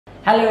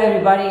Hello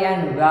everybody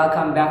and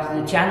welcome back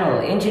to the channel.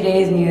 In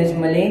today's news,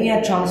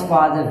 Melania Trump's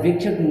father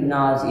Viktor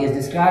Knavs is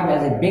described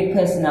as a big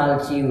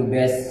personality who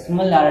bears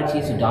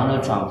similarities to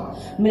Donald Trump.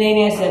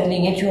 Melania is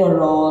settling into her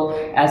role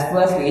as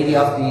First Lady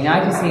of the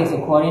United States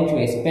according to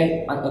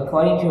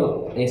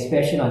a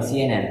special on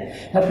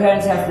CNN. Her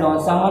parents have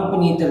flown somewhat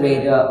beneath the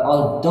radar,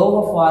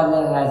 although her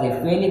father has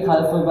a fairly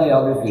colorful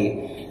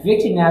biography.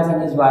 Viktor Knavs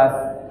and his wife,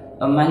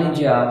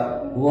 Melania,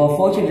 were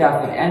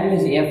photographed at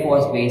Andrews Air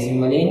Force Base when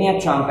Melania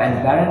Trump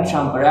and Barron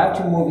Trump arrived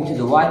to move into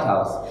the White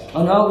House.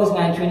 On August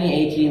 9,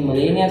 2018,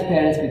 Melania's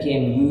parents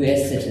became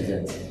U.S.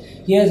 citizens.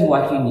 Here's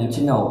what you need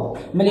to know.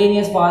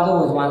 Melania's father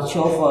was once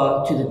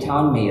chauffeur to the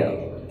town mayor.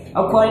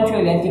 According to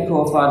a lengthy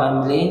profile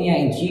on Melania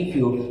in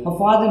GQ, her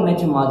father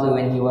met her mother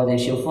when he was a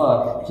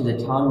chauffeur to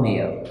the town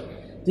mayor.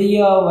 The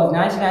year was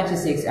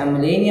 1996 and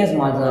Melania's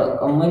mother,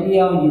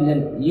 Amelia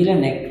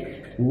Yelenek,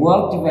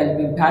 worked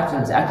developing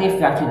patterns at a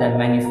factory that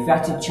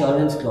manufactured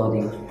children's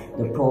clothing,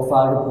 the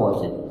profile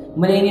reported.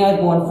 Melania was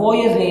born 4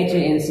 years later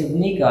in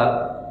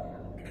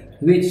Sivnica,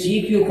 which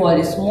GQ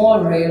called a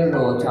small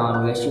railroad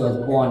town where she was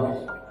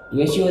born.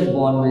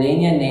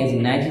 Melania names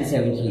in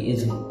 1970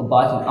 is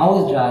about an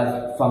hour's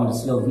drive from the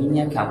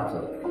Slovenia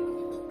capital.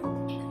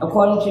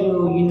 According to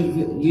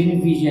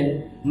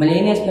Univision,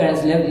 Melania's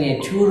parents lived in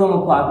a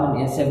two-room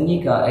apartment in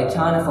Sivnica, a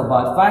town of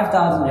about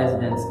 5,000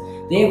 residents.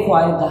 They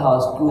acquired the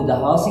house through the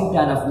housing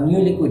plan of a new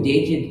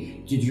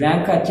liquidated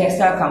Judranka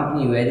textile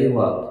company where they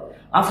worked.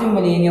 After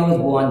Melania was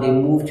born, they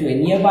moved to a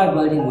nearby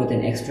building with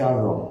an extra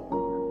room.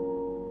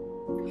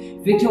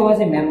 Viktor was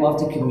a member of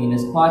the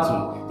Communist Party.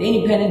 The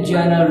Independent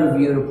Journal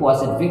Review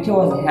reports that Viktor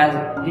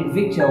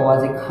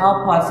was a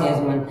car part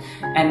salesman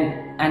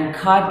and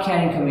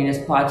card-carrying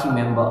Communist Party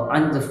member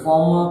under the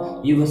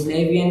former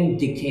Yugoslavian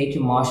dictator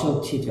Marshal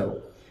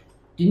Tito.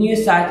 The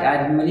news site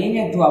added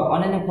Melania grew up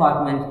on an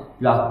apartment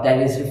block that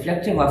is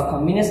reflective of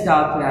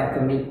communist-style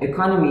planned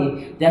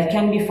economy that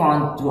can be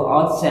found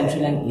throughout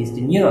Central and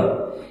Eastern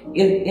Europe.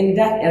 In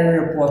that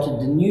era reported,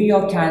 the New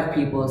York Times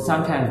people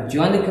sometimes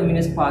joined the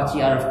Communist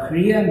Party out of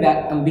career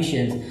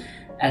ambitions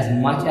as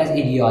much as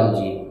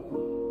ideology.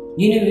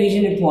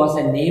 Univision reports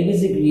that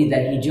neighbors agreed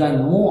that he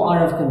joined more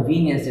out of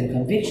convenience than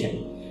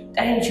conviction.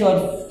 That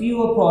ensured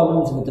fewer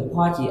problems with the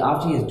party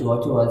after his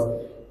daughter was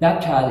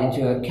baptized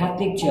into a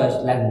Catholic church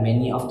like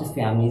many of the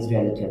family's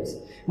relatives.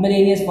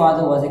 Melania's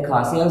father was a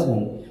car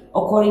salesman.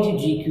 According to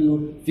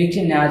GQ, Viktor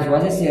Knavs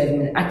was a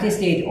salesman at a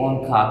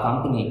state-owned car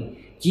company.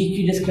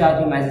 GQ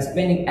described him as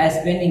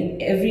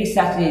spending every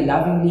Saturday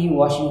lovingly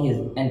washing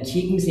his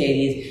antique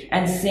Mercedes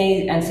and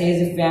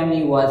says the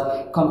family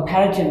was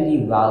comparatively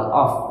well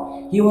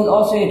off. He was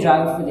also a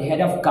driver for the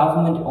head of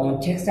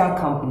government-owned textile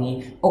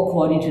company,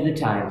 according to The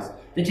Times.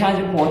 The Times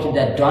reported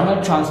that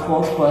Donald Trump's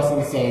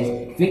spokesperson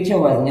says Viktor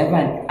was never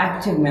an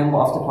active member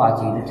of the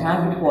party. The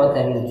Times reports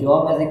that his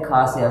job as a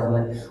car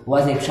salesman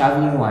was a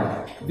traveling one.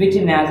 Viktor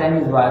Knavs and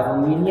his wife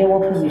Amelia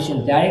were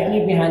positioned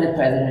directly behind the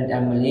president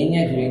and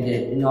Melania during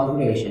the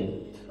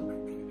inauguration.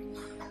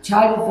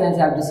 Childhood friends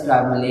have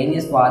described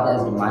Melania's father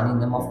as reminding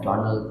them of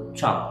Donald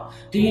Trump.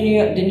 The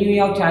New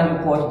York Times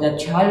reported that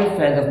childhood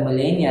friends of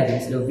Melania's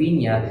in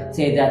Slovenia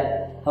say that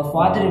her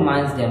father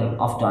reminds them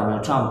of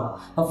Donald Trump.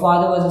 Her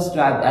father was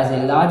described as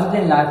a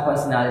larger-than-life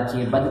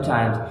personality by the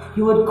Times.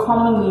 He would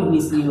commonly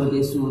be seen with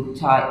a suit,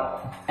 tie,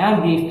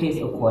 and briefcase,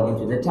 according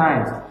to the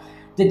Times.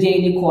 The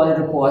Daily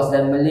Caller reports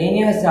that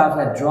Melania herself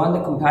had drawn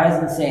the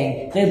comparison,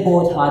 saying they're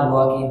both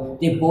hardworking,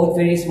 they're both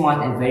very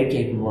smart and very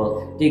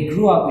capable. They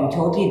grew up in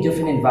totally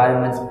different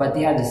environments, but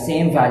they had the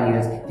same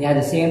values, they had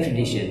the same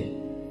tradition.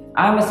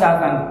 I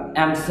myself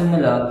am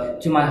similar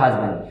to my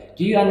husband.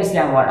 Do you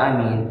understand what I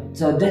mean?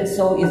 So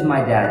is my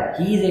dad.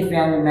 He is a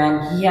family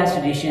man, he has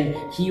tradition,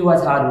 he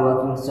was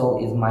hardworking,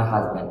 so is my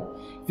husband.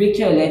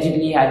 Viktor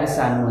allegedly had a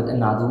son with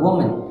another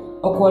woman.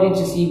 According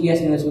to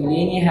CBS News,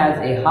 Melania has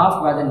a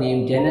half-brother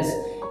named Denis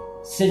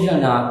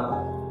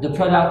Sijonak, the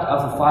product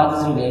of her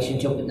father's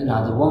relationship with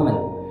another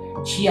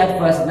woman. She at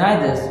first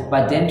denied this,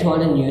 but then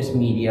told the news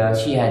media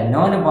she had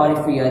known about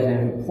it for years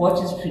when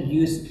reporters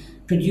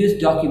produced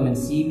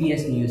documents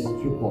CBS News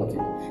reported.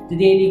 The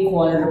Daily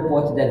Caller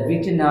reported that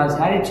Viktor Knavs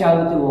had a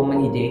child with a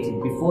woman he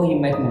dated before he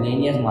met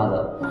Melania's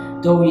mother,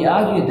 though he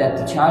argued that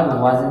the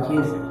child wasn't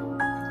his.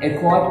 A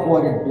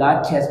court-ordered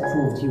blood test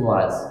proved he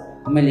was.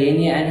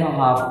 Melania and her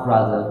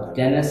half-brother,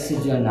 Denis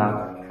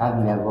Sijonak, have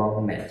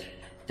never met.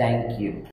 Thank you.